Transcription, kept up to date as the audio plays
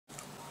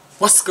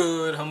What's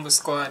good, Humble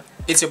Squad?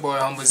 It's your boy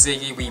Humble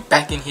Ziggy. We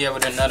back in here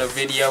with another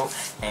video,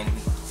 and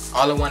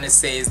all I want to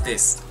say is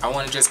this. I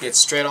want to just get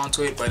straight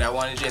onto it, but I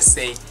want to just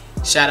say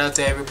shout out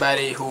to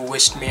everybody who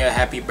wished me a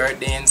happy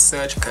birthday and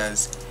such,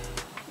 because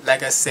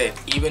like I said,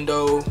 even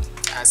though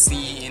I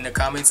see in the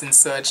comments and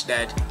such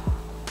that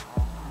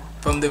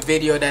from the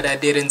video that I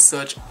did and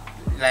such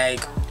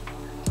like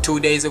 2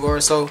 days ago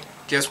or so,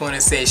 just want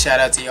to say shout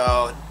out to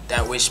y'all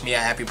that wished me a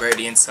happy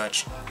birthday and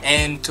such,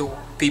 and to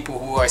people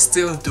who are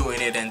still doing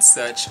it and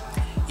such,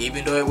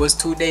 even though it was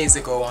 2 days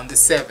ago on the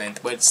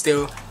 7th, but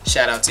still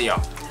shout out to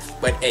y'all.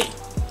 But hey,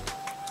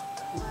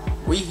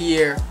 we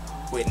here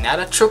with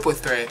not a triple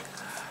threat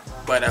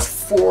but a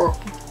 4.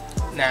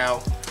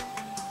 Now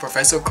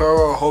Professor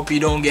Kuro, hope you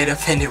don't get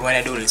offended when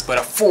I do this, but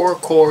a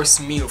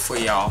 4-course meal for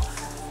y'all.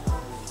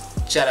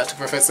 Shout out to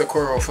Professor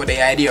Kuro for the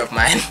idea of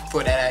mine,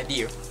 for that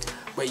idea.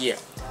 But yeah,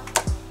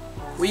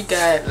 we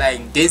got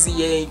like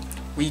DizzyEight,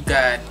 we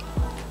got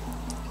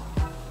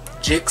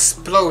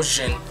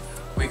Jixplosion,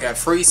 we got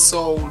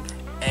FREESOUL,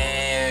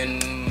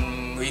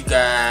 and we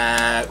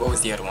got, what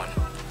was the other one?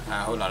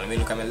 Hold on, let me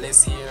look at my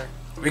list here.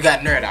 We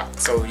got NerdOut.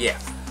 So yeah,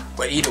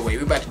 but either way,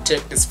 we're about to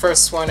check this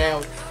first one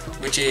out,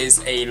 which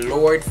is a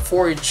Lord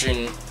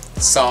Fortune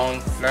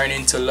song,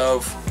 Learning to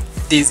Love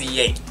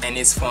DizzyEight, and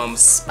it's from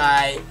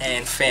Spy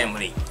and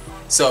Family.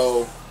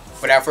 So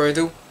without further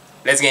ado,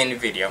 let's get in the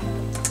video.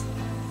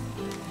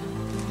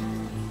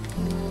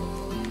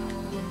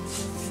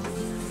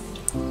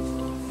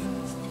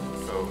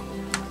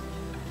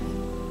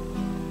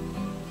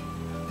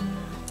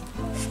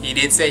 He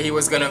did say he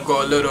was gonna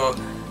go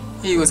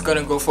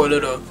for a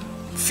little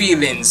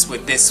feelings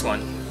with this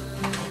one.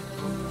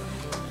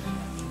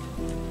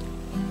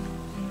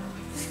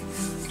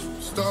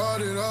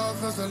 Started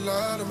off as a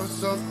lie to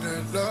myself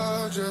that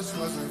love just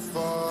wasn't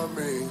for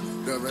me.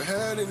 Never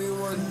had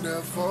anyone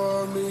there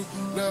for me.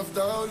 Left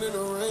out in the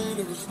rain,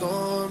 it was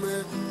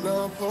storming.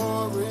 Now I'm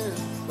pouring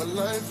my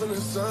life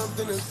into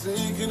something that's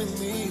sinking in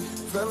me.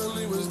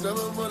 Family was never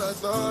what I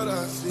thought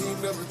I'd see.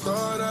 Never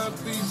thought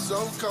I'd be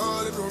so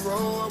caught in a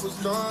row. I was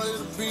caught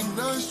to be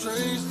not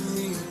strange to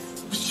me.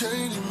 It's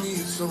changing me,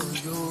 it's so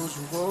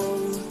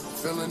unusual.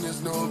 Feeling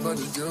is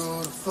nobody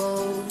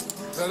beautiful.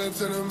 Better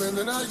to the man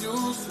than I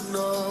used to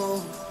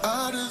know.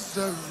 I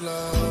deserve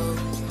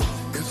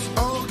love. It's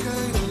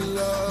okay to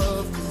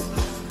love me.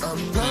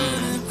 I'm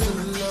learning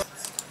to love.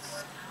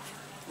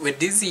 With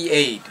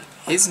DizzyEight,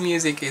 his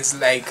music is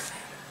like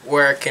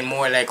where I can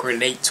more like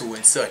relate to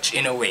and such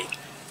in a way.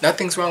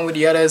 Nothing's wrong with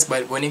the others,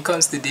 but when it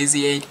comes to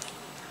DizzyEight,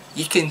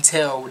 you can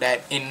tell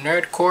that in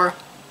NERDCORE,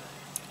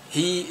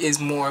 he is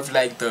more of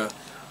like the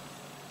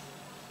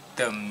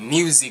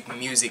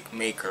music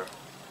maker.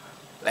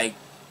 Like,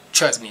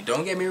 trust me,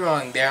 don't get me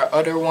wrong, there are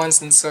other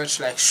ones and such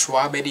like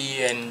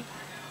Schwabedy and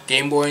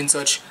Game Boy and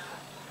such,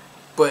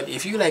 but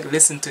if you like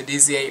listen to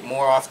DizzyEight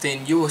more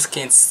often, you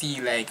can see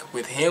like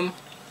with him,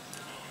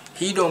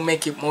 he don't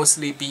make it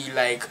mostly be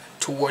like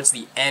towards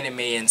the anime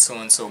and so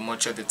on so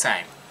much of the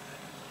time.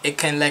 It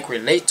can like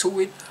relate to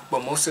it,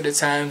 but most of the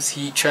times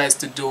he tries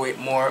to do it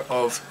more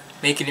of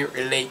making it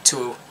relate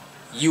to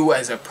you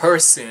as a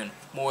person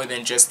more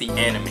than just the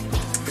anime.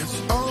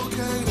 It's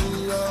okay to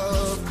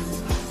love me.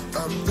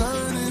 I'm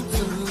learning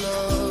to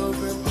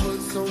love and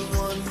put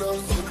someone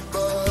else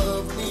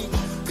above me.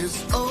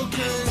 It's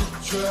okay to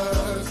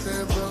trust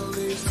and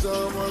believe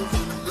someone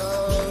who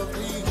love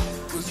me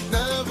was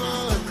never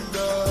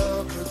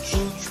enough, but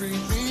you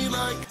treat me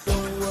like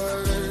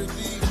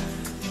unworthy.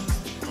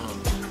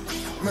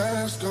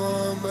 Mask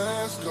on,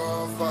 mask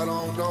off. I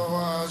don't know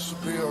why I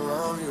should be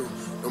around you.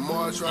 The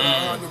more I try to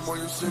hide, the more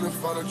you see the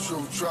find the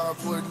truth. Try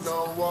putting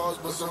no walls,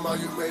 but somehow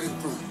you made it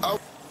through.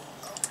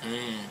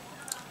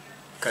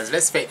 Cause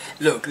let's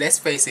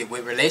face it,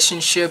 with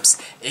relationships,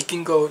 it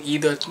can go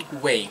either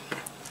way.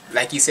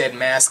 Like you said,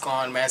 mask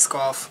on, mask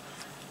off.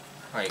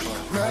 Wait,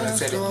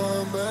 mask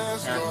on,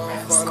 mask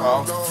mask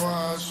off.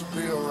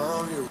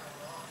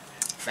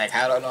 Like,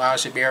 I don't know how I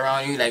should be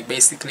around you. Like,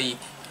 basically,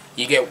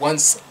 you get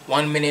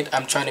one minute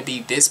I'm trying to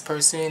be this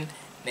person,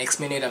 next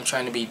minute I'm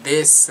trying to be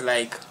this.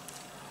 Like,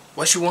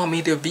 what you want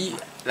me to be?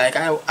 Like,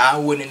 I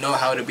wouldn't know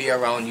how to be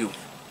around you.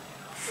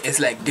 It's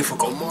like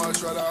difficult. The more I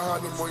try to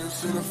hide, the more you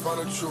see the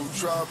find the truth.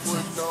 Try put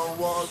no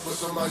walls, but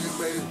somehow you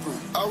made it through.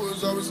 I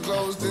was always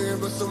closed in,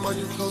 but somehow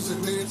you closed it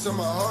in to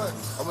my heart.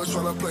 I was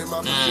trying to play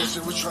my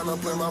position, was trying to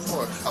play my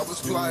part. I was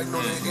flying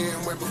on the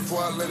end way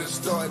before I let it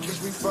start.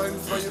 Catch me fighting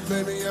for you,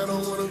 baby. I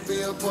don't wanna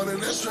be a part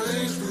of that.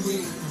 Strange for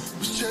me.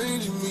 It's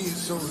changing me,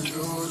 it's so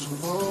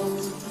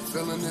unusual.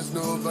 Feeling is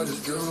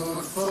nobody's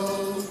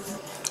beautiful.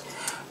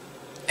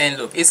 And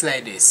look, it's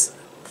like this.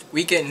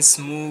 We getting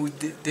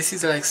smooth. This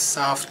is like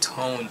soft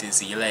tone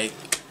Dizzy.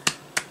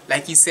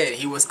 Like he said,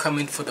 he was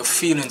coming for the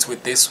feelings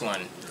with this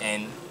one,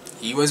 and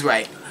he was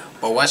right.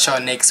 But watch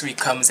out, next week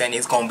comes and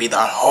it's gonna be the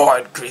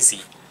hard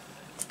Grizzy.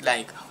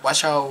 Like,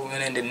 watch out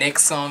when in the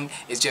next song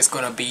it's just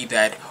gonna be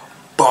that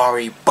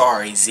bari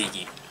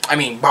Ziggy. I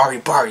mean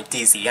bari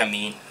Dizzy. I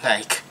mean,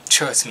 like,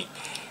 trust me.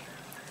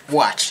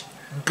 Watch.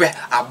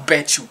 I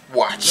bet you.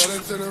 Watch.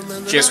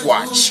 Just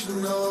watch.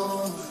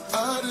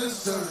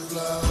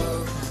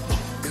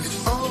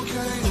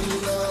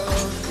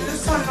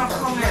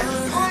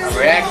 I'm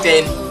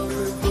reacting.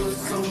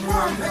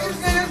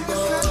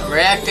 I'm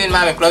reacting,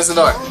 mommy. Close the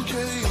door.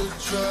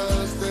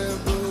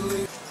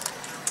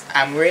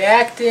 I'm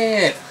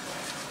reacting.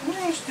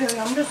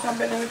 I'm just not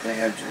better with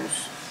your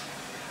juice.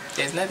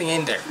 There's nothing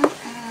in there.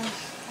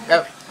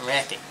 Go. I'm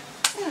reacting.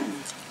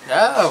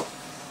 Go.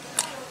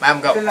 Mom,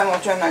 go.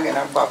 I'm trying to get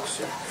a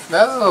box.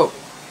 Go.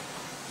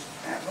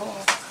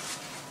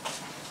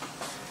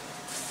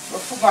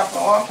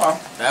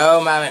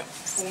 No, mommy.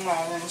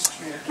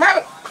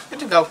 Mommy,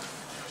 where'd you go?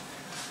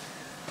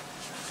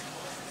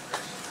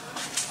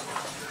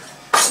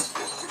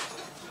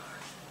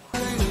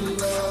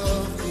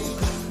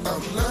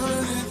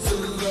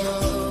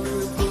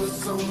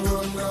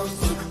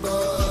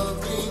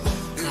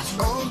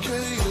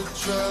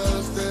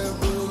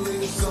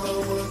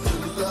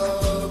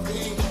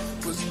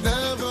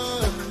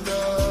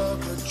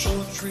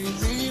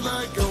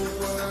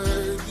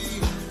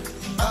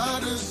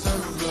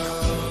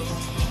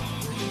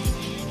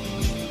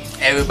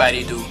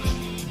 Everybody do.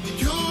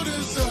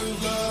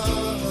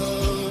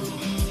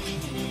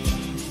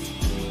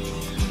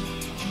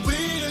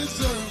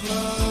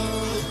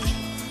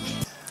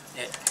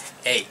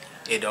 Hey,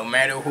 it don't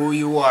matter who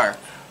you are,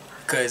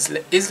 cause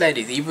it's like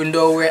this. Even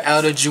though we're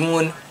out of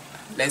June,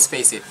 let's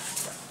face it.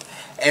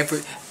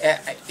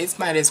 It's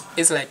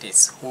like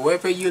this.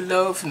 Whoever you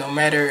love, no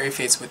matter if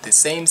it's with the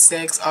same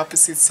sex,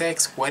 opposite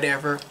sex,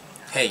 whatever.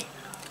 Hey,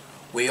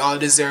 we all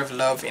deserve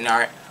love in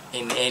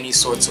any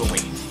sorts of way.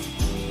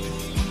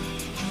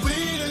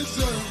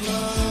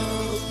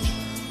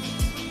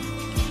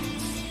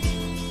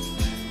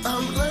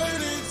 I'm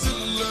learning to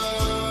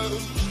love.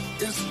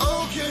 It's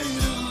okay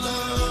to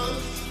love.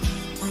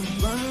 I'm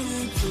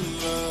learning to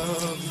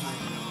love.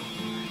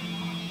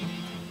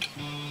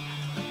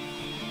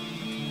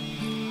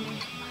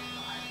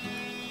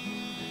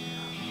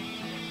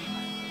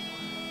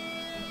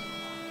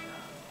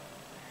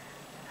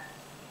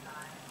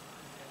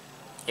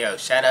 Yo,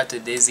 shout out to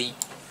Dizzy.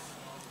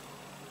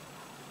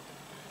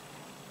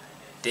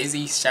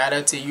 Dizzy, shout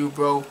out to you,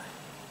 bro.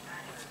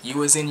 You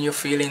was in your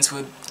feelings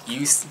with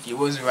you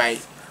was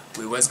right.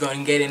 We was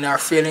gonna get in our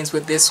feelings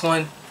with this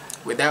one,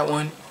 with that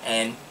one,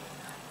 and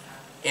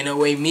in a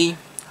way me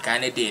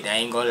kinda did. I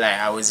ain't gonna lie,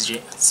 I was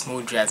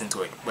smooth jazzing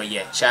to it. But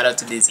yeah, shout out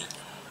to Dizzy.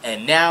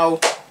 And now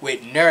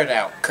with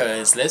NerdOut,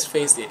 cause let's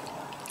face it,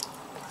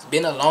 it's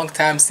been a long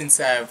time since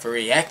I've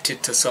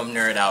reacted to some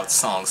NerdOut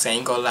songs. I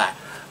ain't gonna lie.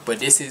 But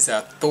this is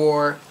a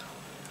Thor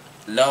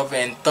Love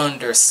and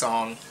Thunder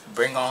song,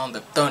 Bring On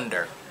the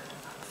Thunder,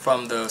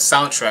 from the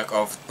soundtrack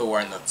of Thor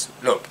and the...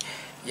 Look,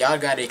 y'all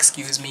gotta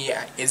excuse me,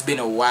 it's been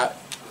a while.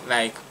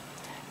 Like,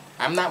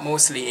 I'm not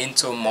mostly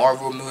into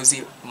Marvel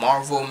movies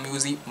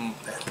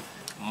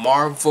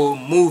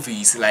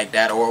like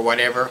that or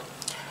whatever.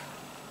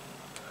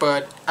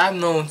 But I've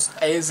known,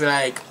 it's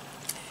like,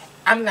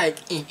 I'm like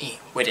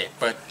with it.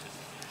 But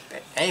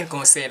I ain't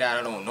gonna say that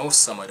I don't know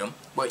some of them.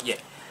 But yeah,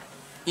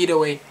 either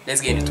way,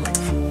 let's get into it.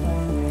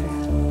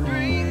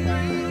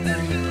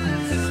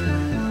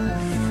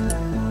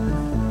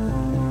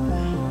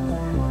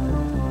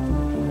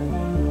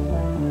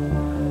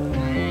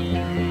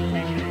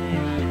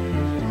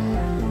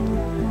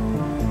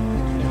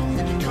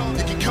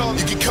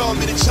 You can call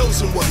me the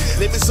chosen one.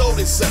 Name is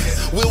Odin, son.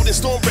 Wielding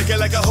stormbreaker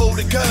like I hold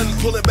a gun.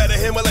 Pulling back a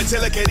hammer like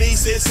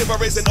telekinesis. If I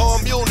raise an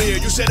arm, you'll hear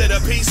you shed it to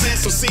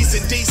pieces. So cease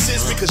and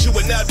desist because you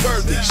are not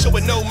worthy.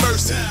 Showing no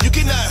mercy. You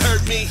cannot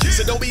hurt me.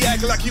 So don't be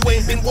acting like you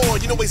ain't been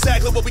warned. You know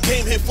exactly what we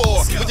came here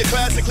for. When you're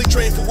classically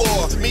trained for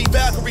war. Me,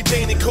 Valkyrie,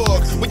 Jane, and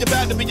Korg. When you're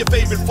about to be your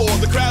favorite form.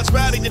 The crowd's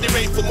riding and they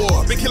ready for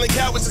more. Been killing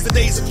cowards since the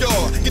days of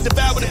yore. Get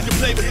devoured if you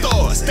play with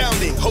Thor.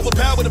 Astounding.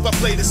 Overpowered if I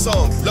play this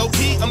song. Low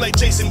key, I'm like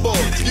Jason Bourne.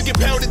 You get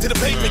pounded to the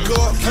pavement,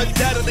 core.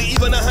 Undoubtedly,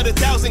 even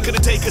 100,000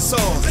 could've taken a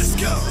song. Let's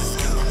go.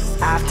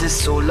 After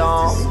so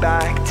long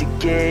back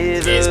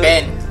together, It's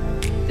Ben.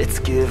 let's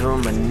give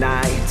them a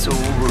night to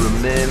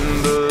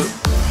remember.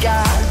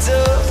 Gods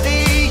of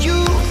the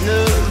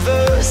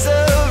universe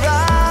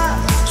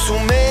arise. So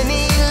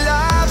many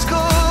lives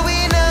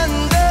going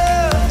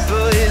under,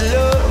 but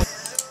love.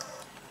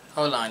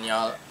 Hold on,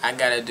 y'all. I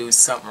gotta do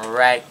something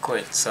right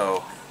quick.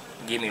 So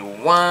give me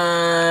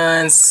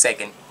 1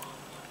 second.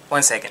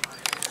 1 second.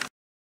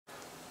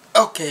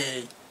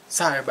 Okay,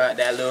 sorry about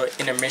that little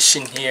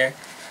intermission here.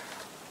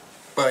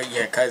 But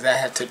yeah, cause I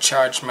had to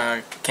charge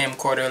my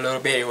camcorder a little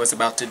bit. It was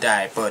about to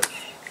die. But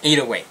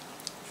either way,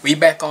 we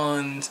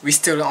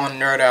still on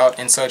NerdOut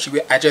and such.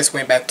 I just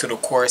went back to the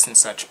chorus and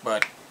such.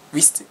 But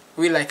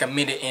we like a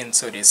minute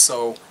into this.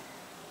 So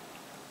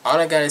all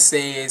I gotta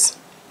say is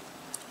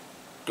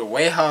the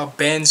way how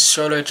Ben's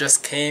shoulder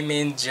just came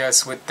in,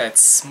 just with that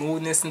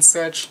smoothness and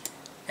such.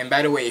 And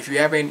by the way, if you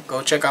haven't,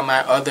 go check out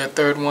my other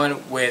third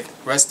one with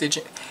Rustage.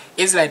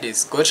 It's like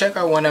this. Go check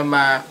out one of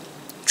my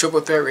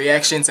triple threat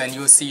reactions and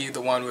you'll see the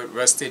one with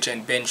Rustage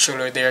and Ben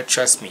Schuller there.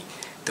 Trust me.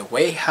 The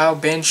way how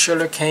Ben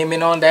Schuller came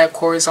in on that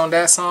chorus on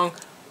that song,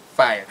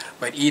 fire.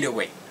 But either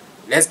way,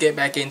 let's get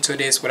back into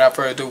this. Without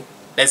further ado,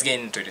 let's get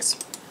into this.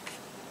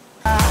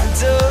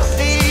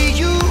 The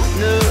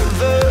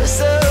universe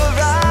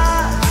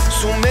arise,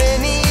 so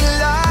many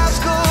lives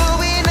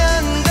going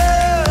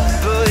under,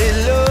 but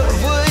love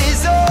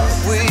was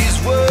always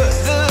worth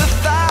the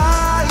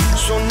fight.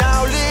 So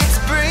now let's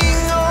bring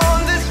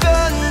on the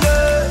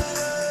thunder.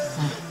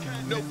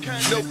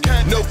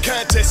 No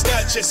contest,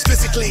 not just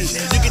physically.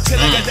 You can tell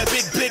I got that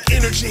big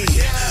energy.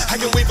 I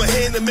can wave a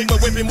hand and make my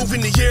weapon move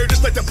in the air,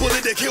 just like the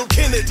bullet that killed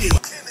Kennedy.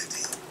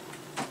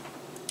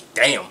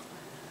 Damn.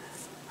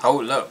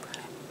 Hold up.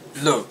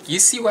 Look, you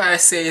see why I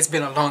say it's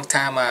been a long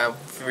time I've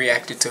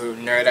reacted to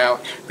NerdOut?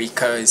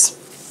 Because,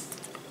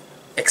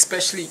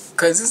 especially,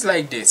 because it's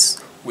like this.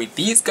 With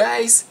these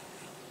guys,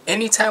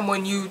 anytime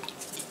when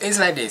it's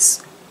like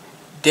this.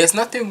 There's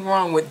nothing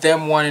wrong with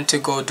them wanting to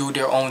go do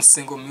their own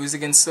single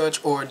music and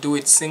such, or do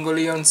it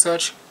singly and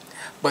such.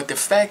 But the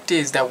fact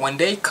is that when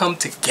they come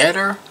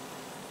together,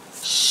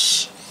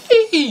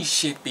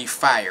 shit be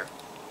fire.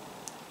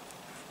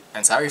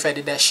 I'm sorry if I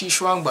did that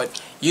sheesh wrong,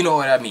 but you know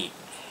what I mean.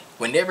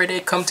 Whenever they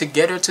come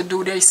together to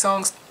do their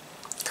songs,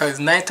 because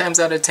 9 times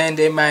out of 10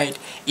 they might,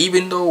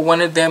 even though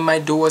one of them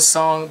might do a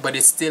song, but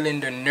it's still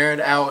in the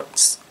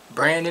NerdOut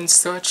brand and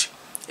such,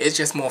 it's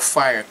just more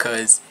fire.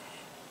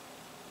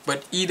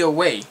 But either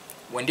way,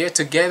 when they're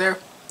together,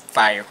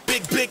 fire.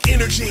 Big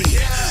energy.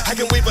 I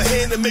can wave a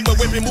hand and make my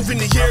weapon move in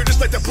the air,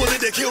 just like the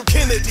bullet that killed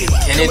Kennedy.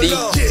 Kennedy.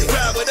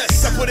 Ride with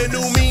us. I put a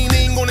new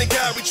meaning on the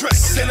guy we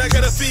trust, and I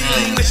got a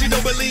feeling that you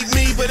don't believe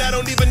me, but I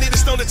don't even need a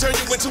stone to turn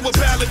you into a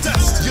pile of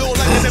dust. You don't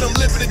like it that I'm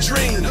living a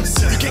dream.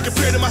 You can't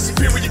compare to my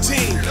superior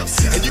team,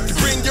 and you can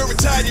bring your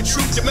retired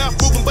truth. Your mouth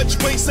moving, but you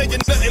ain't saying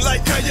nothing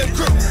like I am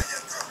Groot.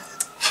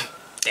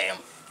 Damn,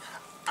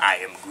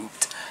 I am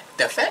Groot.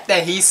 The fact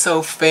that he's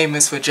so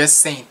famous for just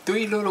saying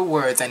 3 little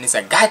words and it's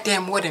a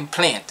goddamn wooden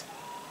plant,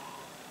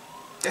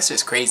 that's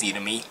just crazy to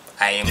me.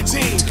 I am Groot.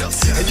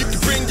 And you can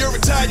bring your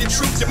retired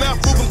truth. Your mouth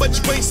moving, but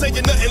you ain't saying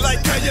nothing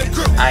like I am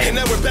Groot. And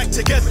now we're back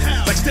together,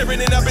 like staring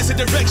in opposite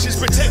directions,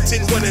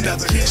 protecting one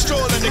another.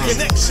 Strong on the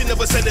connection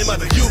of a sending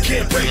mother. You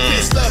can't break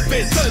this love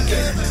and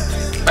thunder.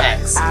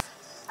 Facts.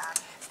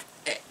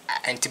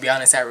 And to be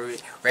honest, I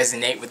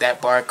resonate with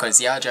that bar,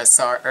 because y'all just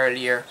saw it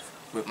earlier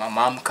with my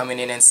mom coming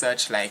in and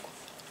such. Like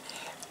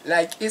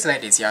it's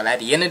like this, y'all. At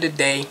the end of the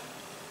day,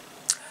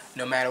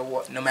 no matter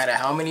what, no matter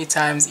how many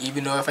times,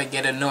 even though if I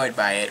get annoyed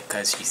by it,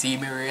 because you see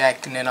me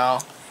reacting and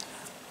all,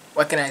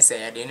 what can I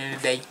say? At the end of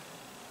the day,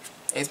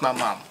 it's my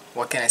mom.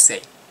 What can I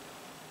say?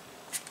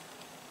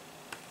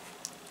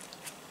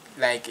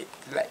 Like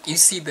you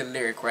see the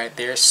lyric right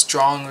there,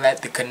 strong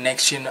like the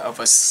connection of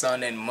a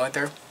son and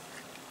mother.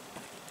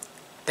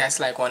 That's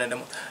like one of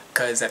them,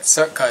 because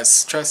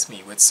trust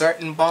me, with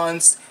certain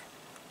bonds,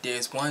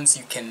 there's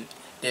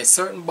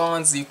certain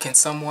bonds you can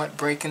somewhat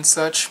break and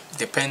such,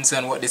 depends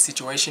on what the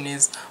situation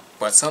is.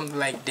 But something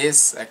like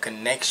this, a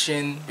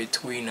connection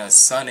between a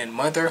son and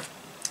mother,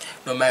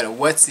 no matter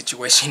what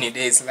situation it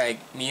is, like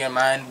me and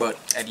mine, but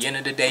at the end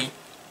of the day,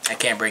 I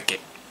can't break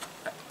it.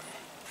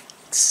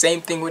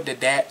 Same thing with the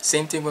dad,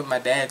 same thing with my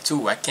dad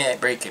too, I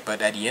can't break it.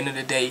 But at the end of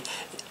the day,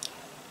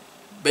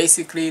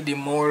 basically the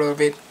moral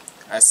of it,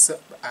 a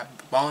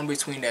bond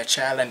between their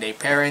child and their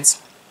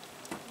parents,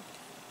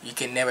 you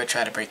can never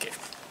try to break it.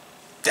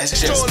 That's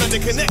just the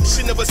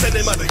connection of a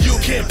sending mother. You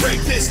can't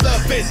break this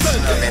love and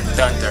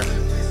thunder.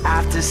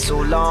 After so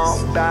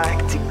long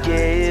back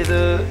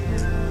together,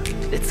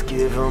 let's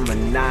give them a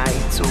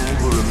night to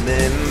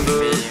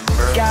remember.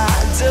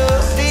 Gods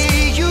of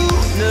the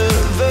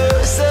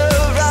universe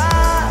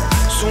arise,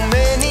 so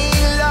many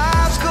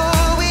lives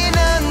going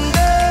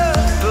under,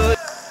 but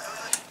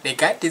they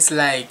got this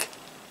like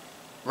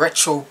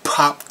retro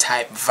pop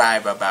type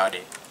vibe about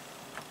it.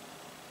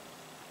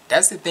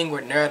 That's the thing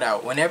with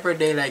NerdOut. Whenever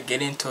they like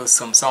get into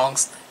some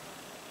songs,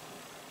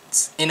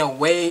 in a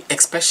way,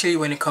 especially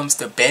when it comes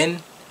to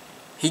Ben,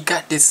 he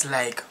got this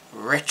like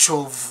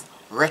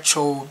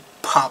retro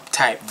pop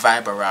type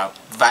vibe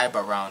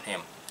around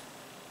him.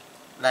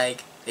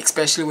 Like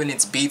especially when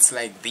it's beats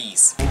like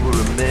these.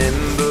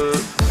 remember,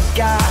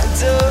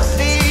 gods of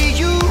the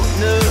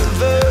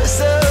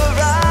universe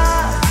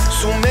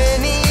arise, so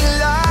many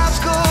lives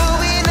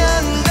going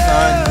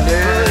under,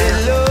 but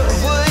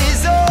love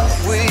was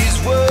always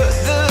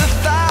worth the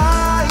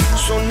fight.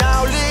 So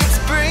now let's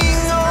bring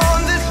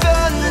on the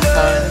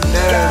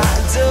thunder.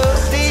 Gods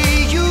of the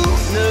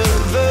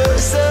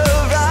universe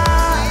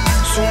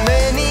arise, so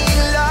many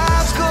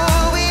lives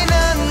going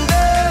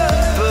under,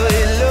 but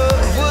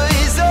love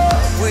was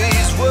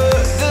always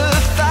worth the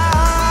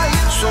fight.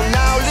 So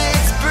now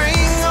let's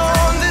bring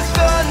on the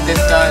thunder. The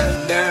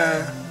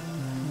thunder.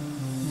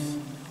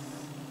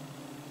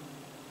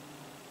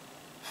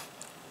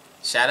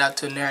 Shout out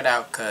to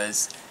NerdOut,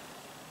 cause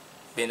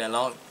been a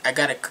long. I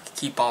gotta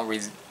keep on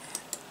where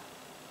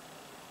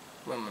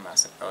my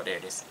mouse? Oh, there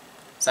it is.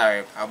 Sorry,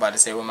 I was about to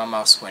say where my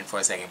mouse went for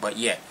a second, but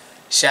yeah.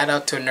 Shout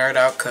out to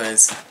NerdOut,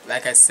 cause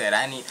like I said,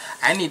 I need.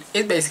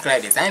 It's basically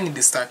like this. I need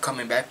to start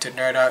coming back to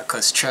NerdOut,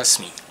 cause trust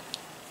me,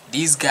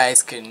 these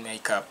guys can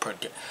make a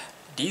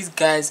these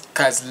guys,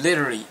 cause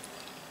literally,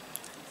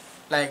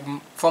 like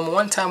from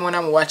one time when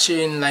I'm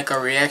watching like a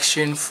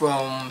reaction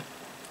from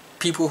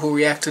people who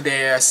react to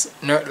their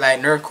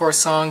nerdcore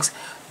songs,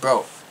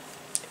 bro,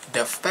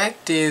 the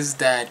fact is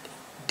that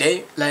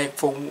they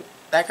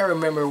I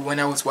remember when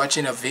I was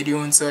watching a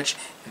video and such,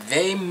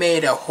 they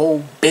made a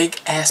whole big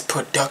ass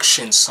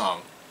production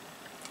song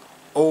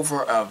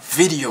over a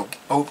video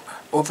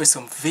over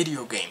some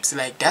video games.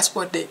 Like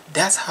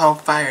that's how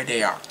fire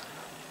they are.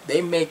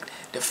 They make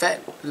the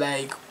fact,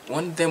 like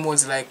one of them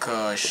was like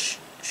a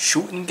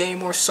shooting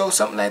game or so,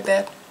 something like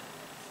that,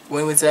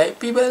 when it was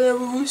like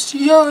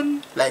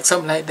Revolution, like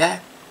something like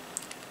that,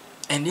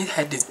 and it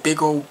had this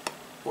big old,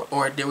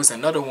 or there was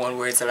another one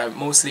where it's like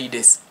mostly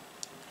this.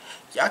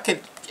 Y'all can,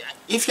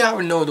 if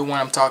y'all know the one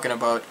I'm talking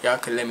about, y'all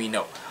can let me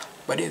know.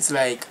 But it's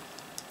like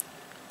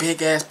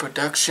big ass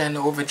production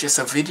over just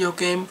a video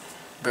game,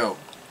 bro.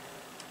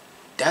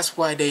 That's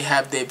why they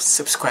have the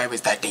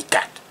subscribers that they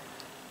got.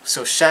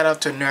 So shout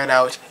out to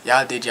NerdOut,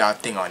 y'all did y'all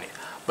thing on it.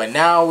 But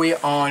now we're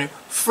on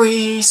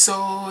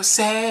FREESOUL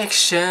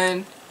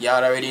section.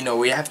 Y'all already know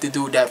we have to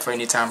do that for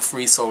any time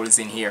FREESOUL is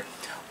in here.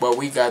 But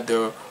we got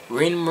the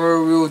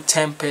Rinmaru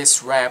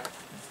Tempest rap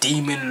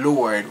Demon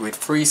Lord with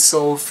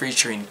FREESOUL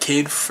featuring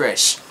Kid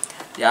Fresh.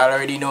 Y'all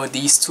already know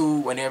these two,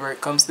 whenever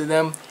it comes to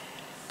them,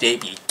 they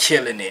be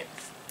killing it.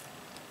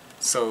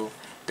 So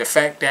the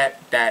fact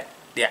that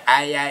the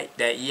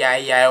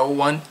EIEIO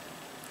one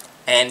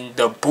and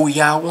the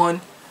Booyah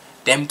one,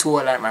 them two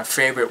are like my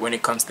favorite when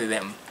it comes to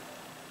them.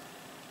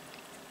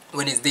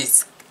 When it's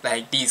this,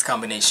 like these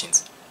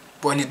combinations.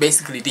 When it's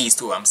basically these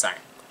two, I'm sorry.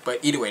 But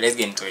either way, let's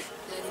get into it.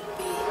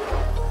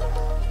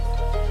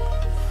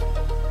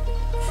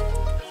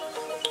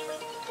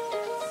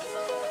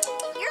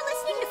 You're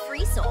listening to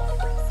FREESOUL.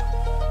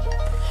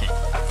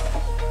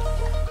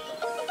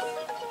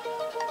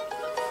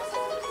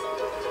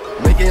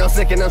 Making you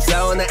sick and I'm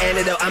selling the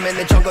antidote. I'm in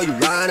the jungle, you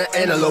ride an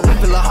antelope.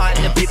 I feel a heart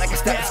in the beat like a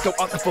stethoscope.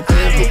 Off the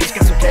footprint, bitch,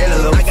 got some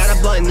cantaloupe. I got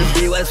a blunt in this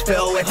beat, let's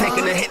fill. We're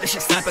taking a hit, this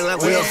shit slapping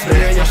like wheels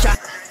spinning your shot.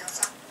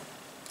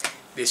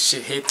 This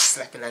shit hits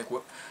slapping like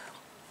what?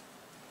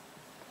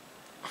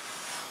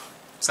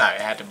 Sorry,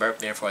 I had to burp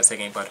there for a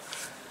second, but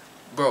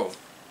bro,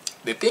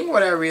 the thing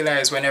what I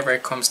realize whenever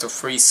it comes to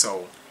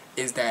FREESOUL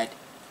is that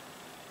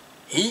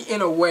he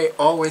in a way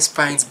always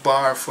finds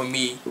bar for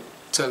me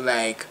to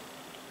like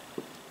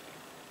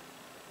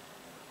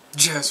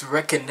just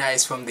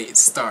recognize from the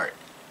start,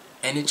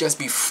 and it just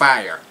be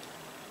fire.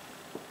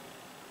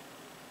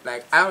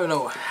 Like I don't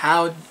know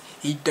how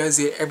he does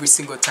it every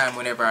single time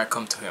whenever I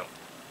come to him.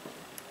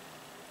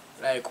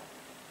 Like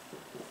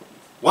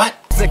what?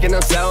 Sick and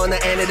I'm selling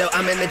the antidote.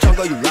 I'm in the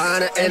jungle, you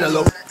ride an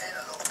antelope.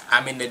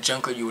 I'm in the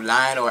jungle, you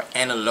lion or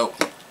antelope.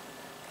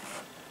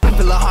 I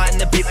feel a heart in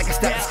the beat like a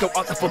stethoscope.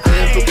 Off the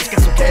footprint, bitch, got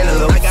some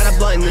cantaloupe. I got a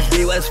blunt in this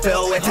beat, let's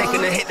fill. We're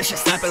taking a hit, this shit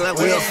slapping like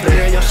wheels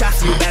spinning your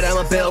shots. You bet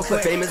I'm a bill.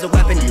 Quick fame is a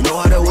weapon, you know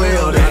how to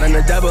wield it. Out in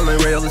the devil and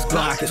real is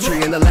block. This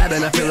tree in the lab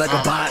and I feel like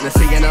a botanist.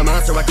 Seeing a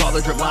monster, I call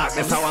it drip lock.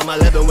 That's how I'm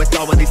living with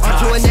all of these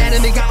talks. Arch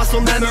anatomy, got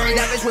muscle memory.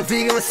 That bitch went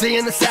vegan with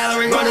seeing the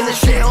salary. Running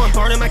this shit, I'm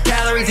burning my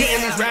calories.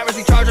 Eating these rappers,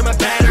 recharging my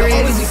batteries.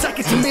 Always you suck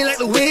it to me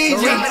like Luigi.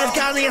 Rapping is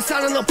godly and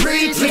sounding no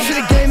preachy. Switch to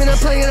the game and I'm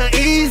playing on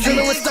easy.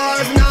 Dealing with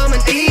stars, now I'm an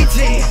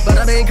EG. But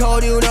I've been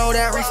cold, you know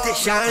that. Wrist it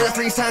shine, a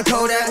freeze-time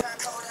Kodak.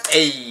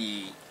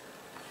 Hey,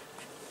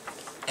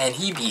 and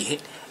he be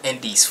hit,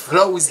 and these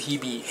flows he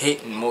be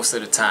hitting most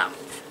of the time.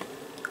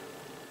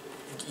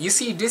 You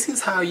see, this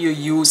is how you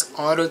use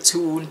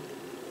auto-tune.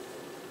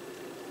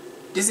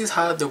 This is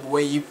how the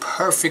way you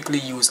perfectly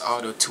use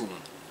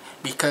auto-tune.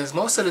 Because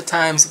most of the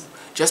times,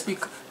 just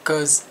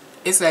because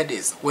it's like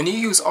this, when you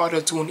use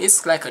auto-tune,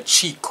 it's like a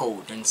cheat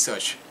code and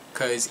such.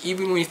 Because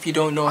even if you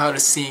don't know how to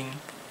sing,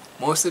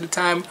 most of the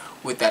time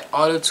with that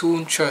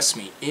auto-tune, trust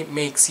me, it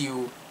makes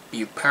you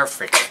be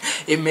perfect.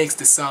 It makes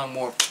the song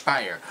more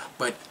fire.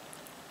 But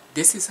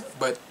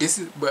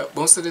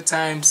most of the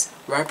times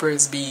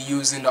rappers be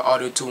using the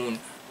auto-tune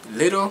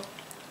little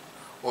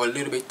or a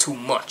little bit too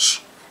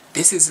much.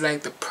 This is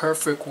like the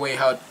perfect way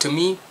how, to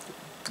me,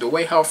 the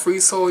way how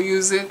FREESOUL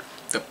use it,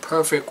 the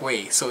perfect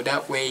way. So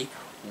that way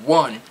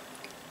one,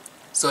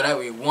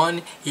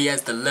 he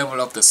has the level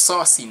of the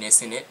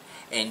sauciness in it,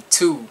 and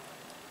two,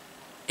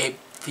 it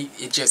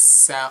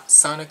just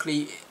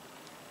sonically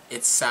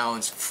it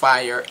sounds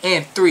fire,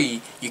 and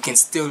three, you can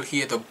still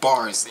hear the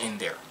bars in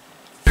there.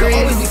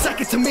 Always you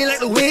suck it to me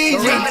like Luigi.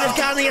 Rapping is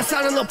godly and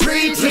sounding no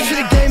preachy. Switch to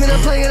the game and I'm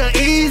playing on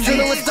easy.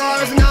 Dealing with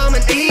stars and now I'm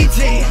an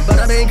EG. But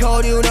I've been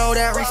cold, you know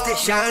that. Wrist it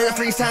shine, a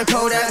freeze-time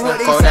Kodak. What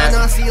these sound,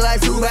 I see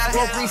like Zubat.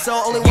 Pro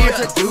FREESOUL, only one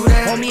to do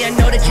that. Homie, I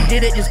know that you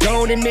did it, just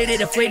go and admit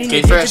it. Afraid in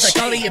your bitches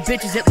like all of your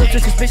bitches. It looks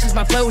suspicious,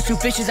 my flow is too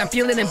vicious. I'm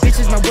feeling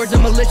ambitious, my words are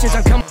malicious.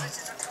 I'm coming.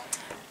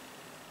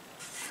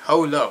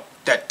 Hold up.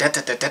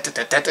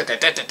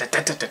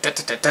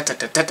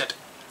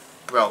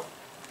 Bro,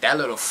 That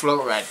little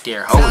flow right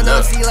there. Hold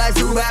up. Homie,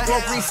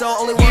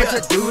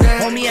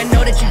 I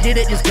know that you did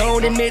it, just go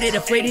and admit it.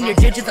 Afraid in your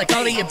digits like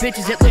all of your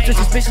bitches. It looks so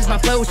suspicious, my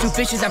flow is too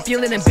vicious. I'm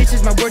feeling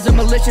ambitious, my words are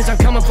malicious. I'm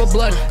coming for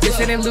blood,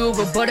 listen in lieu of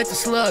a butt at the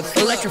slug.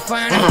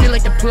 Electrifying, I feel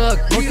like the plug.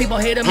 Most people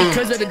hate them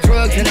because of the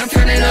drugs, and I'm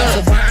turning up.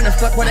 So why in the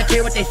fuck would I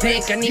care what they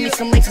think? I need me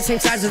some links the same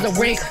size as a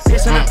ring.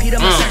 This one I Peter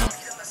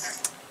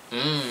myself.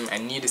 I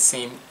need the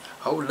same.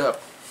 Hold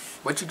up.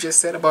 What you just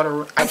said about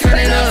a... I'm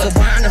turning up. So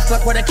why in the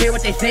fuck would I care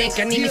what they think?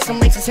 I need me some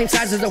links the same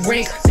size as a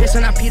ring. This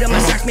one I Peter, my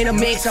socks made a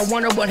mix. I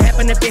wonder what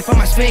happened if they found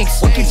my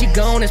sphinx. What keeps you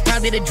going is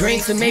probably the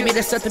drinks. So maybe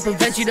there's something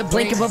prevents you to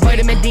blink. Of a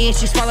vitamin D and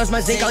she swallows my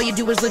zinc. All you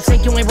do is lip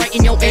sync, you ain't right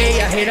in your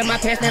A. I hated my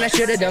past, man, I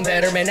should've done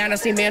better. Man,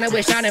 honestly, man, I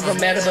wish I never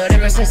met her. But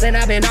ever since then,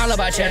 I've been all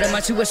about cheddar. My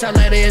suicide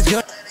letter is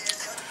good.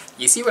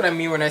 You see what I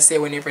mean when I say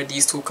whenever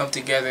these two come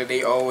together,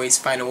 they always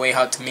find a way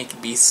how to make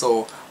it be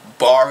so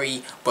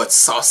bari but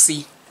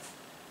saucy.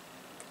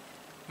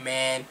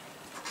 Man,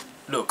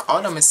 look, all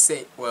I'm gonna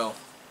say, well,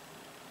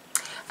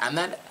 I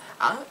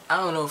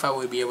don't know if I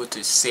would be able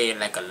to say it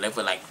like a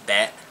level like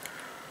that.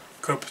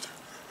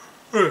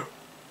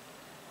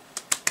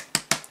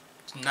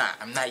 Nah,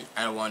 I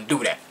don't want to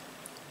do that.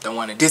 Don't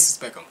want to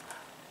disrespect them.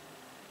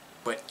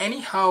 But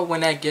anyhow,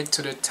 when I get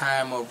to the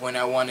time of when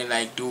I want to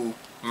like do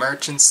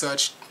merch and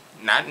such,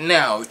 not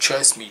now,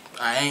 trust me,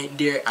 I ain't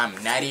there.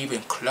 I'm not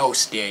even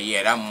close there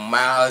yet. I'm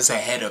miles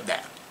ahead of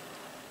that.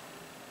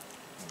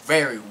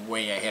 Very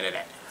way ahead of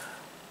that.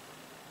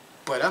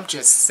 But I'm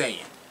just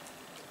saying,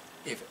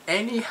 if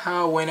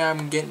anyhow when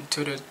I'm getting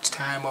to the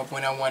time of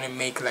when I want to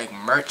make like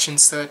merch and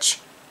such,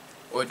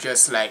 or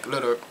just like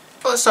little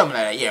or something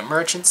like that, yeah,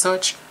 merch and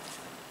such,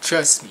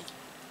 trust me,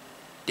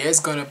 there's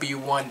gonna be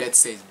one that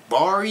says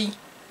bari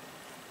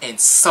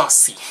and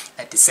saucy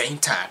at the same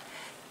time.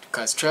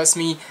 Because trust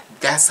me,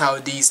 that's how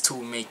these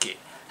two make it.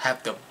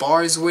 Have the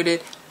bars with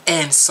it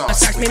and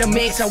sauce. I made a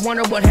mix. I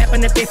wonder what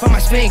happened if they found my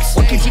sphinx.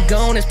 What keeps you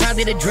going is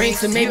probably the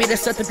drinks. And maybe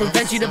there's something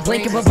prevents you to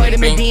blink. Of a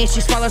vitamin D and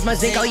she swallows my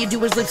zinc. All you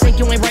do is lip sync,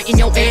 you ain't right in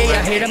your A. I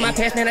hated my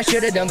past, man, I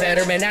should've done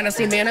better. Man,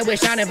 honestly, man, I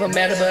wish I never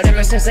met her. But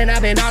ever since then,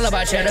 I've been all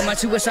about cheddar. My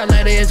suicide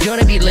letter is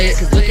gonna be lit.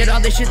 Cause look at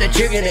all this shit that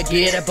you're gonna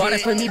get. I bought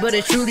it for me, but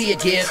it's truly a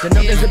gift. And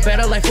there's a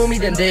better life for me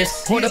than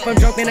this. Hold up, I'm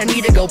drunk and I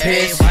need to go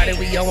piss. Why do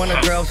we all wanna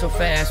grow so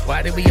fast?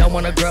 Why do we all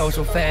wanna grow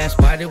so fast?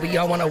 Why do we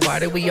all wanna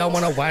grow so fast?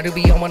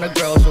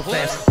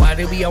 Why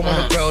do we all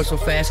wanna grow so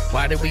fast?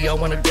 Why do we all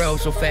wanna grow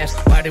so fast?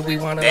 Why do we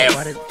wanna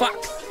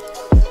fuck?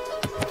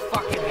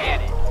 Fucking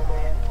had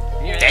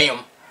it.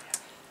 Damn.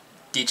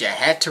 Did you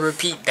have to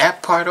repeat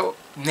that part? Oh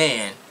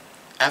man.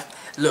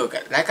 Look,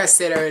 like I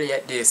said earlier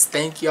at this,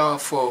 thank y'all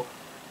for,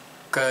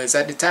 cause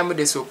at the time of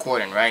this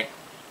recording, right,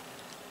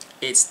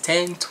 it's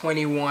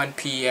 10:21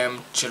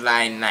 p.m.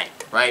 July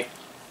 9th, right?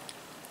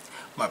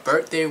 My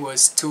birthday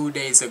was 2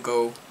 days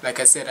ago. Like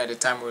I said at the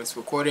time of this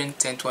recording,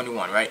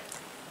 10:21, right?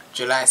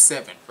 July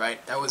 7th,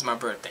 right? That was my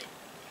birthday.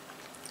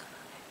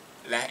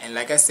 And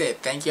like I said,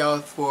 thank y'all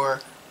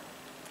for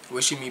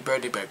wishing me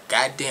birthday, but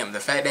goddamn, the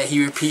fact that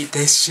he repeated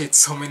this shit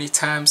so many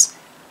times.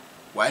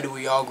 Why do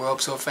we all grow up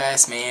so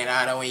fast, man?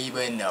 I don't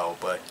even know,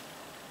 but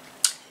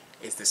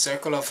it's the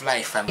circle of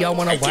life. Why do we all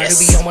wanna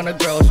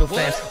grow so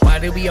fast? Why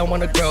do we all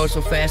wanna grow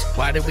so fast?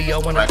 Why do we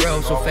all wanna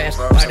grow so fast?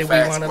 Why do we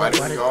wanna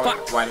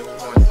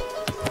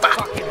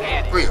fucking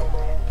had it. Real.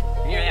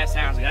 You hear that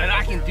sounds good?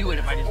 I can do it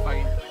if I just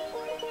fucking.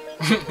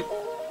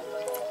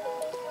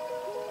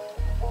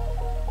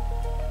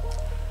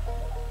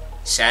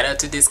 Shout out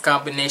to this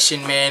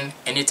combination, man.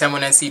 Anytime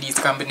when I see this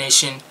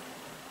combination,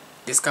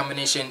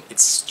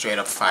 it's straight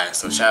up fire.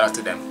 So shout out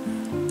to them.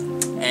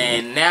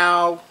 And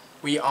now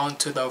we on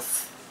to the,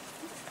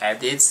 I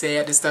did say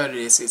at the start of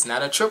this, it's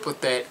not a triple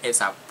threat,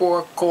 it's a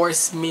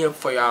 4-course meal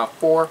for y'all,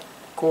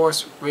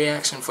 4-course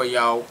reaction for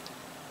y'all.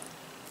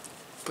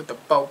 Put the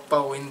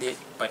po in there,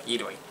 but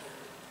either way.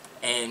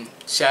 And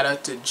shout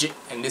out to Jix,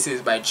 and this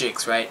is by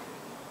Jix, right?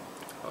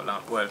 Hold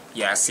on, well,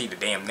 yeah, I see the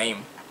damn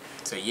name,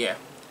 so yeah.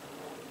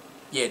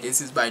 Yeah,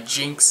 this is by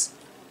Jinx,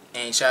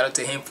 and shout out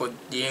to him for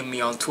DMing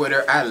me on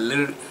Twitter. I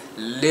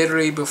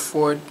literally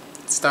before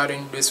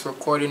starting this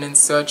recording and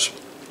such,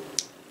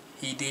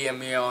 he DM'd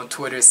me on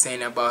Twitter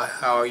saying about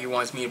how he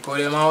wants me to put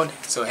him on.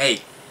 So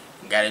hey,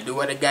 gotta do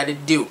what I gotta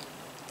do.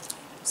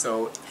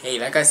 So hey,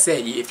 like I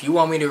said, if you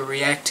want me to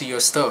react to your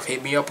stuff,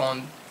 hit me up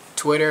on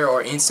Twitter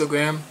or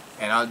Instagram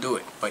and I'll do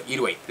it. But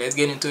either way, let's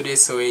get into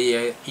this. So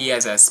he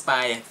has a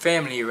Spy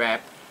Family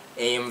rap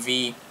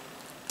AMV.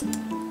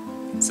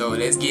 So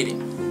let's get it.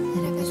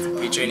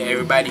 Featuring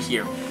everybody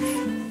here.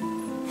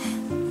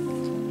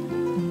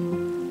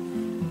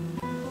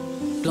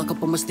 Block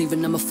up on my sleeve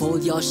and I'ma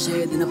fold y'all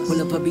shit. Then I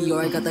pull up a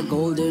BR, I got that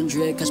golden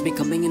drip. Catch me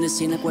coming in the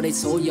scene like what they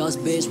sold y'all's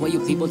bitch. Why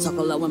you people talk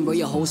a lot when bro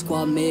your whole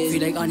squad mid?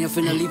 Feel like Anya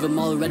finna leave them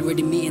all red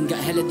ready meeting.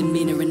 Got hella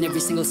demeanor in every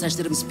single sesh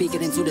that I'm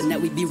speaking into the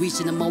net. We be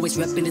reaching, I'm always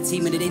repping the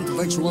team. And it ain't the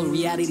virtual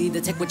reality.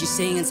 Detect what you're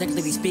saying and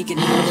technically speaking.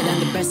 You know that I'm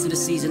the best of the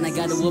season. I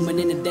got a woman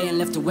in the day and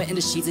left her wet in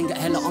the sheets. And got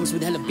hella arms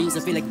with hella beans. I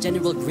feel like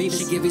General Grievous.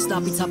 She give me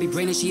sloppy toppy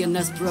brain and she a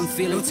nest where I'm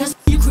feeling.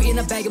 creating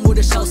a bag of more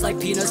the shells like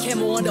peanuts.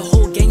 Camo on the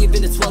whole gang,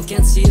 even the 12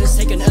 can't see us.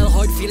 Take an L,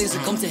 hard feelings, or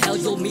come to hell,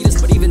 you'll meet us.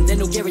 But even then,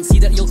 no guarantee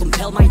that you'll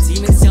compel my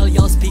demons. Tell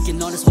y'all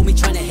speaking honest, homie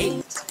trying to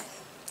hate.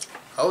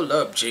 Hold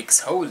up,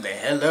 Jix. Hold the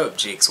hell up,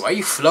 Jix. Why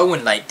you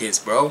flowing like this,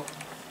 bro?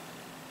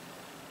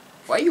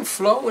 Why you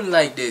flowing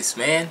like this,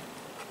 man?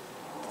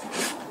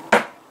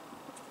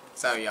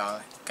 Sorry,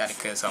 y'all. Gotta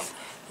cut something.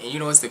 And you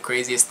know what's the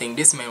craziest thing?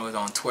 This man was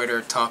on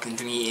Twitter talking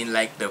to me in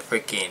like the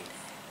freaking...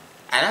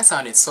 And I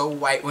sounded so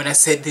white when I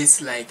said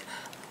this. Like,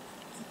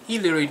 he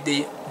literally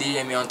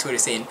DM'd me on Twitter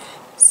saying,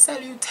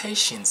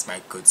 "Salutations,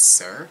 my good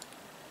sir."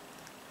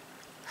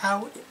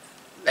 How...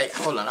 Like,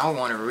 hold on. I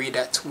want to read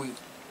that tweet.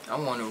 I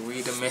want to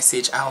read the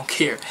message. I don't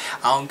care.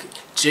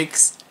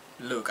 Jix,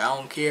 look, I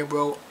don't care,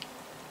 bro.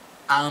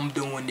 I'm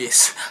doing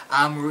this.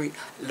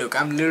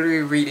 Look, I'm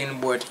literally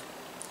reading what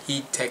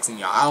he texting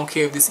y'all. I don't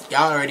care if this,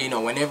 y'all already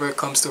know, whenever it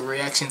comes to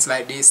reactions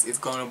like this, it's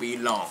gonna be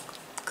long.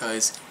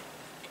 Cause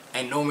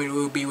I normally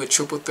will be with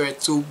Triple Threat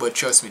too, but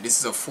trust me, this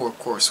is a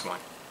 4-course one.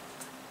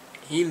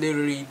 He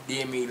literally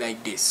did me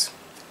like this.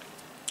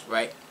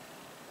 Right?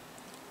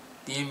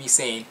 DM me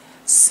saying,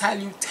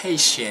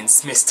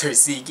 "Salutations, Mr.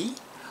 Ziggy.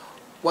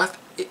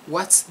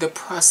 What's the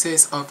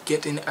process of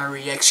getting a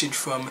reaction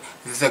from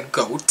the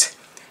GOAT?"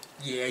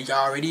 Yeah,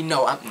 y'all already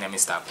know. Let me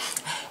stop.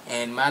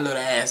 And my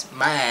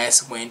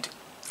ass went,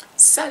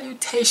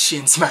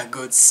 "Salutations, my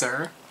good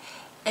sir.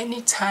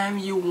 Anytime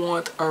you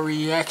want a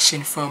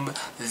reaction from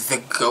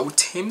the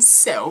GOAT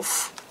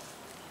himself,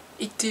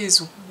 it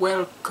is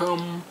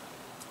welcome.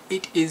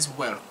 It is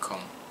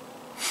welcome."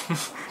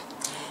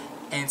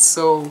 And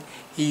so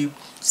he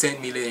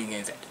sent me living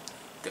in that.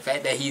 The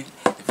fact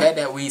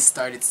that we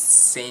started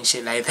saying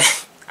shit like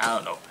that, I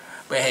don't know.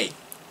 But hey,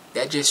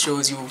 that just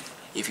shows you,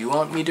 if you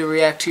want me to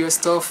react to your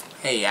stuff,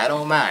 hey, I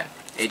don't mind.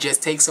 It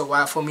just takes a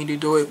while for me to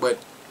do it, but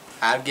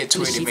I'll get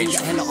to it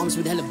eventually. Hella arms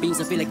with hella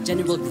beans, I feel like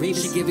General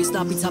Grievous. She give me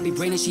stoppy toppy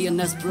brain and she a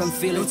nuts, bro, I'm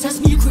feeling.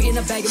 Test me, you creating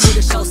a bag of more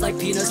the shells like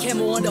peanuts.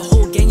 Camo on the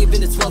whole gang, even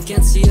the 12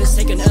 can't see us.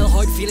 Take an L,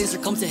 hard feelings, or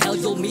come to hell,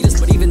 you'll meet us.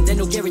 But even then,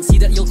 no guarantee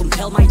that you'll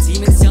compel my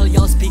demons. Tell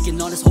y'all speaking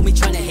honest, homie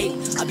trying to hate.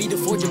 I be the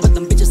fortune, but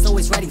them bitches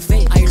always writing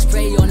fate. Iron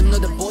spray on him, know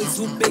the boys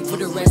too big for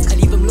the rest. I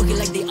leave them looking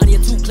like they on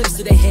 2 clips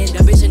to their head.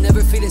 That bitch ain't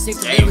never feeling safe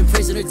to be in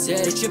prison or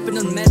dead. They tripping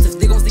on meds, if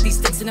they gon' stick these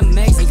sticks in the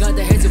mags. They got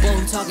the heads of all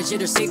who talking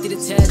shit, or safety to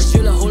test.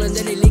 Drill a hole and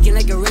then they leaking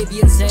like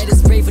Arabian's head. It's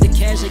spray for the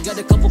cash, I got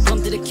a couple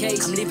come to the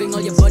case. I'm leaving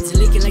all your buds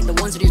leaking like the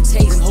ones with your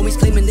taste. Them homies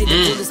claiming they the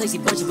coolest, I see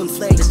bunch of them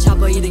flakes. This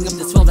chopper eating up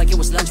the 12 like it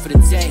was lunch for the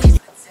day.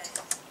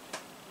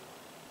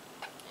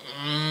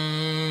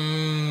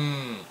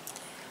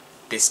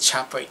 This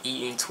chopper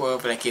eating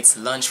 12 like it's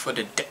lunch for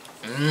the day.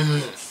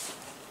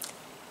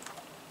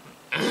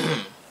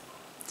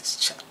 This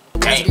chopper.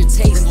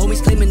 Them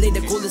homies claiming they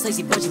the coolest, I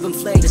see bunch of them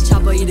flakes. This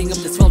chopper eating up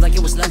the 12 like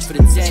it was lunch for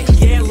the day.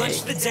 Yeah,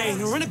 lunch for the day.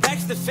 Now run it back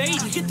to the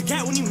fade. You get the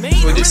cat when you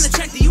made. Run the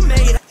check that you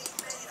made.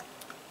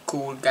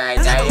 Cool guy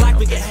diet. Like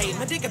we get hate.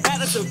 My dick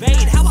about us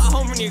obeyed. How about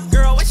home your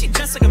girl? Why she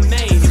dressed like a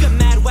maid? You got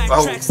mad whack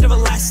tracks, never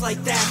last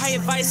like that. High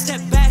advice,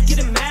 step back,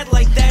 getting mad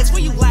like that. It's why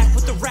you lack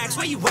with the racks,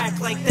 why you act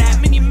like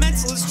that? Man, your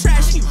mental is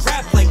trash and you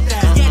rap like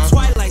that. Yeah,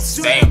 Twilight,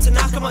 soon up to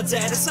knock him all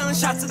dead. A silent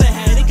shot to the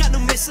head, ain't got no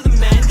miss of the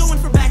man. Going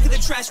for back of the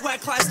trash, whack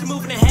class to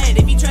moving ahead.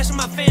 If you trashing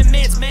my fan,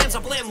 mans, I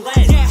blame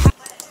lead. Yeah.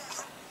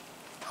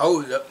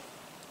 Hold up.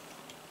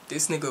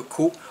 This nigga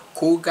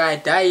cool guy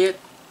diet.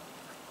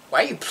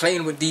 Why you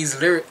playing with these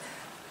lyrics?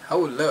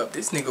 Hold up,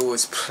 this nigga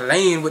was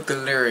playing with the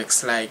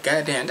lyrics, like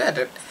goddamn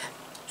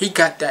he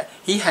had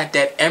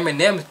that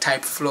Eminem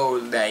type flow,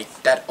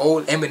 like that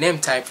old Eminem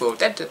type flow.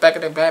 That back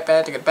of the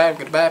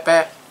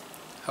back.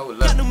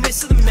 Hold up. Got no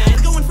miss of the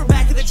man, going for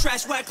back of the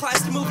trash, whack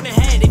class to moving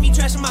ahead. If you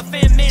trashing my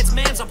fan,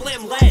 mans, I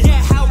blame lead.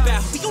 Yeah, how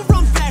about we gon'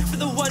 run back for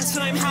the one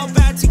time? How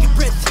about take a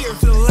breath here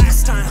for the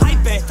last time?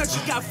 Hype bet, thought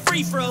you got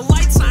free for a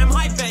lifetime.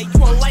 Hype bet, you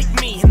won't like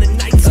me in the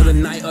night. Other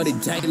night, other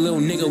day, little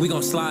nigga, we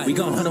gon' slide. We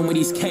gon' hunt him with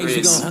these caves,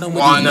 we gon' hunt him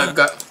with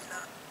these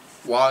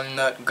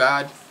Walnut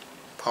God.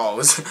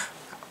 Pause.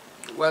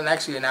 Well,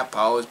 actually not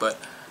pause, but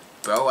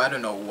bro, I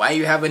don't know why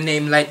you have a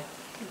name like.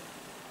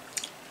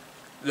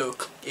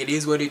 Look, it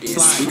is what it is.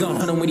 We gon'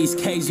 hunt him with these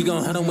K's, we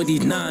gon' hunt him with these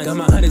 9s. Got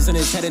my hunters on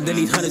his head and then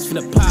these hunters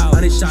finna pile.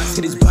 100 shots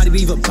hit his body,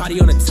 leave a body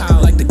on a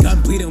towel. Like the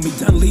gun bleeding, we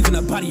done leaving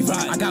a body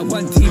rot. I got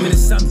one team and the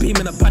sun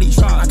beaming a body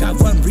drop. I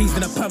got one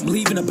reason a pump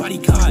leaving a body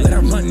caught. Let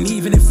her run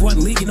even if one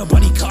leaking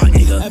nobody caught,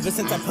 nigga. Ever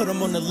since I put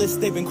them on the list,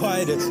 they've been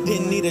quieter.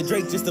 Didn't need a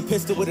Drake, just a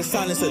pistol with a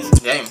silencer.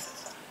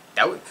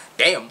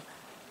 Damn.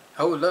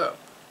 Hold up.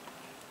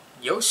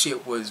 Your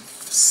shit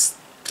was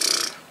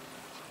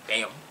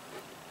damn.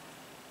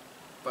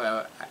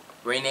 But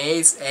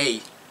Renee's,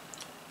 hey,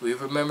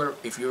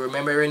 if you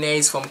remember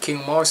Renee's from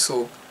King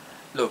Marshall,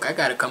 look,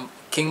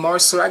 King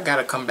Marshall, I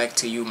gotta come back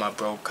to you, my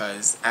bro,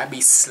 cause I be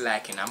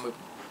slacking.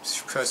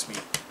 Trust me,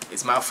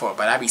 it's my fault,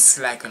 but I be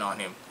slacking on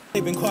him.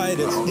 They've been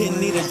quieter, didn't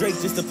need a Drake,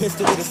 just a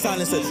pistol with a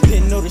silencer.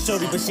 Didn't know the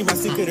shorty, but she my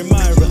secret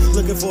admirer.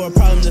 Looking for a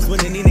problem, that's when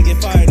they need to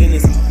get fired in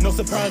this. No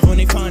surprised when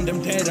they find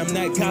him dead. I'm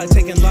that guy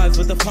taking lives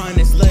with the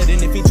finest lead.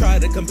 And if he try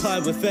to comply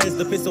with feds,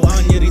 the pistol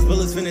on you, these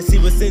bullets finna see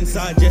what's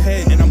inside your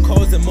head. And I'm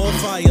causing more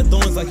fire,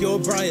 thorns like your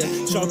briar.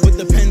 Sharp with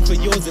the pen for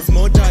yours, it's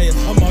more dire.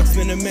 A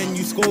marksman of men,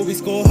 you score, we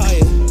score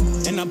higher.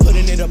 And I'm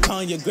putting it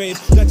upon your grave.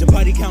 Got your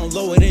body count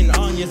lower than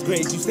Anya's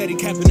grades. You steady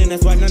capping and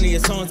that's why none of your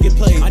songs get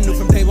played. I knew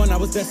from day one I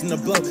was destined to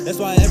blow. That's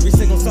why every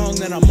single song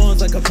that I'm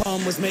on's like a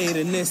poem was made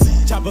in this.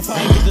 Chopper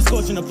fire, get the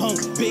scorching the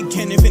punk. Big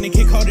Ken finna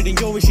kick harder than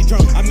yours, she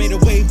drunk. I made a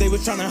wave, they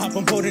was tryna hop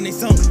on board and they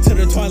sunk to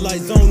the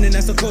twilight zone, and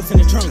that's a course in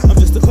the trunk. I'm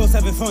just a course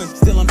having fun.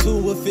 Still I'm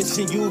too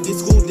efficient. You get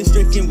schooled and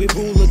stricken with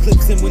rule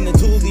eclipsing. When the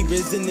toolie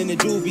risen, then the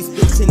jewel be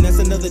splitting. That's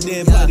another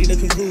dead body to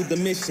conclude the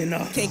mission.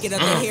 Can't get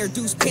out the hair,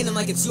 deuce pinning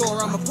like it's your.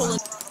 I'm a pulling.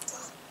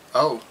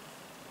 Oh,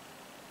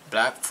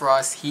 Black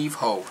Frost Heave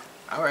Ho.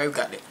 Alright, we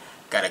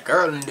got a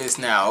girl in this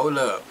now. Hold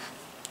up.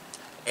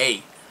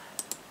 Hey,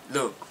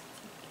 look,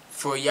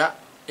 for y'all,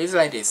 it's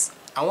like this.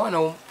 I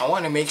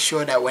wanna make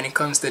sure that when it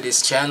comes to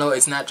this channel,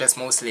 it's not just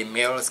mostly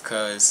males,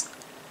 cause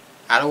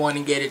I don't want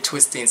to get it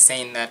twisted and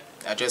saying that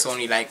I just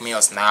only like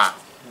males. Nah,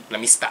 let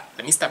me stop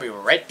it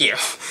right there.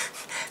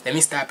 Let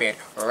me stop it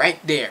right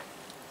there.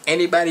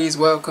 Anybody is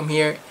welcome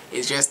here.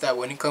 It's just that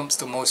when it comes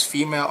to most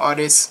female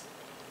artists,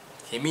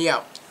 hear me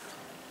out.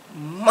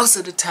 Most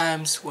of the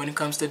times when it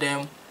comes to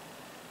them,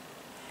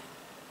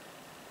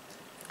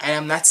 and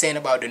I'm not saying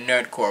about the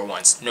nerdcore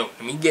ones, no,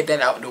 let me get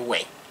that out of the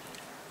way.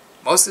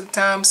 Most of the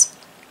times,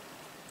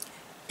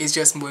 it's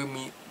just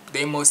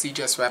they mostly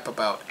just rap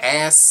about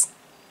ass,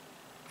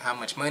 how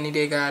much money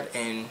they got,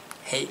 and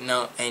hating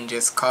out and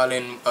just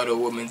calling other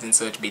women and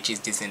such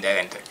bitches, this and that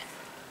and that.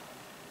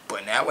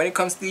 But now when it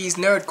comes to these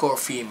nerdcore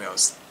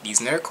females, the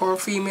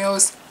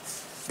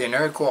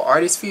nerdcore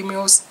artist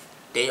females,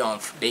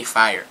 they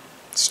fire.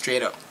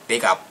 Straight up, they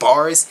got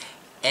bars,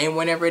 and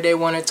whenever they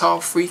want to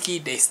talk freaky,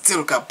 they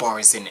still got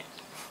bars in it.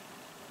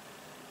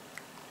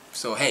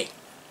 So hey,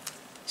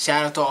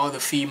 shout out to all the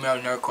female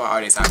nerdcore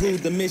artists out there.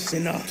 The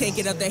mission up. Can't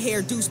get out the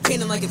hair, deuce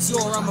pinning like it's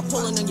your. I'm a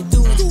pulling on your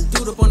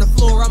dude up on the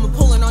floor. I'm a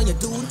pulling on your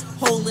dude,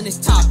 hole in his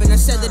top, and I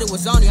said that it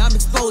was on you. I'm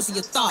exposing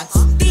your thoughts.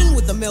 Ding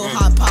with the mill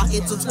hot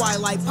pockets, a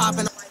twilight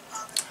popping.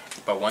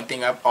 But one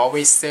thing I've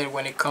always said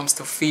when it comes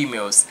to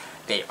females,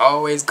 they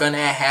always gonna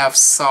have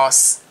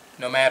sauce.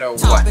 No matter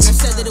what. And I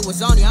said that it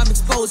was on you, I'm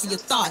exposing your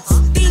thoughts.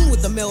 Ding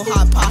with the mill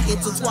hot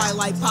pockets, a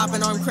twilight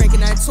popping, arm cranking,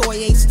 that toy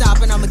ain't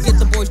stopping. I'ma get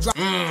the boys drop.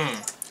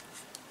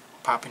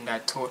 Popping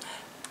that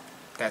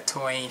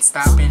toy ain't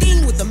stopping.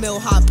 Ding with the mill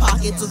hot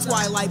pockets, a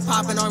twilight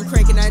popping, arm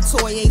cranking, that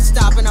toy ain't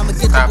stopping. I'ma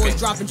get the boys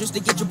dropping just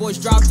to get your boys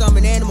dropped. I'm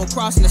an animal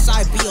crossing the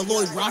side, be a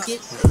Lloyd rocket.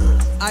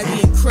 I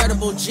be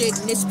incredible jig,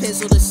 and this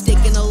pencil to stick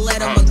in a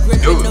letter. My grip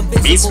in the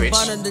visible,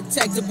 but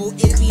undetectable.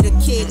 It be the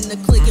kid and the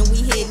click, and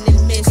we hitting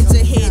and miss. It's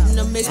a hit and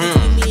a miss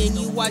between me and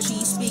you. Watch who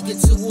you speaking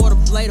to. Water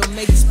blade or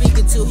make you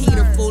speaking to.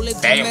 Heater full.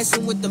 If you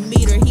messing with the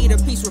meter, heater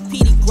piece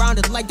repeated,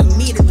 grounded like the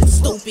meter. You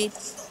stupid.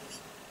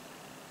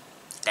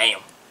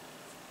 Damn.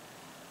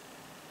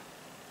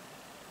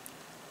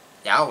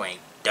 Y'all ain't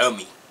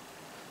dummy.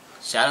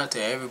 Shout out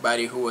to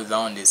everybody who was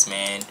on this,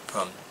 man.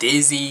 From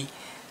Dizzy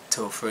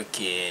to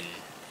freaking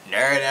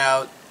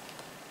NerdOut,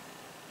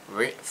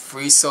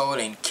 FREESOUL,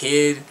 and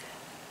KIDD.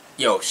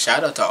 Yo,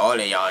 shout out to all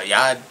of y'all.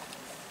 Y'all,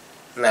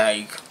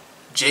 like,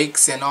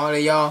 Jakes and all of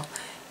y'all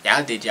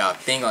did y'all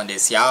thing on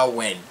this. Y'all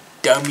went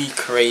dummy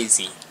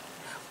crazy.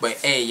 But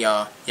hey,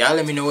 y'all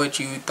let me know what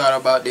you thought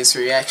about this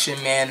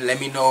reaction, man. Let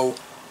me know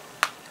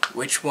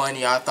which one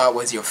y'all thought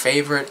was your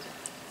favorite.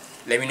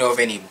 Let me know if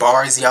any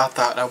bars y'all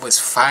thought that was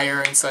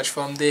fire and such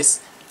from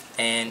this.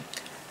 And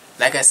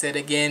like I said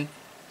again,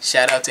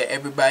 shout out to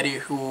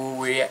everybody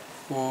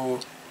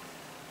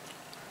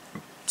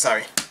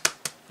sorry,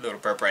 little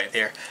burp right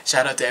there.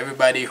 Shout out to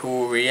everybody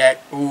who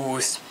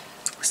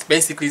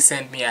basically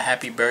sent me a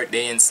happy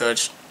birthday and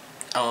such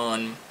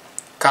on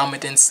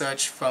comment and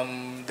such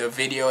from the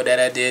video that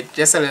I did.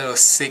 Just a little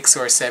 6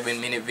 or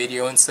 7 minute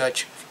video and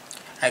such,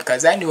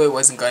 because I knew it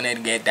wasn't gonna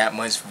get that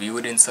much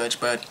viewed and such,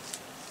 but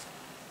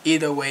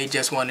either way,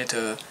 just wanted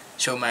to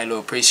show my little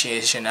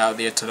appreciation out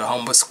there to the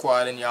Humble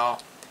Squad and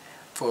y'all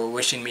for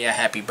wishing me a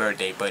happy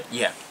birthday. But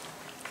yeah,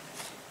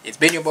 it's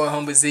been your boy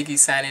Humble Ziggy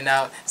signing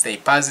out. Stay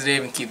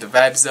positive and keep the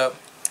vibes up.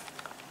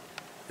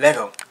 Let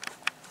go.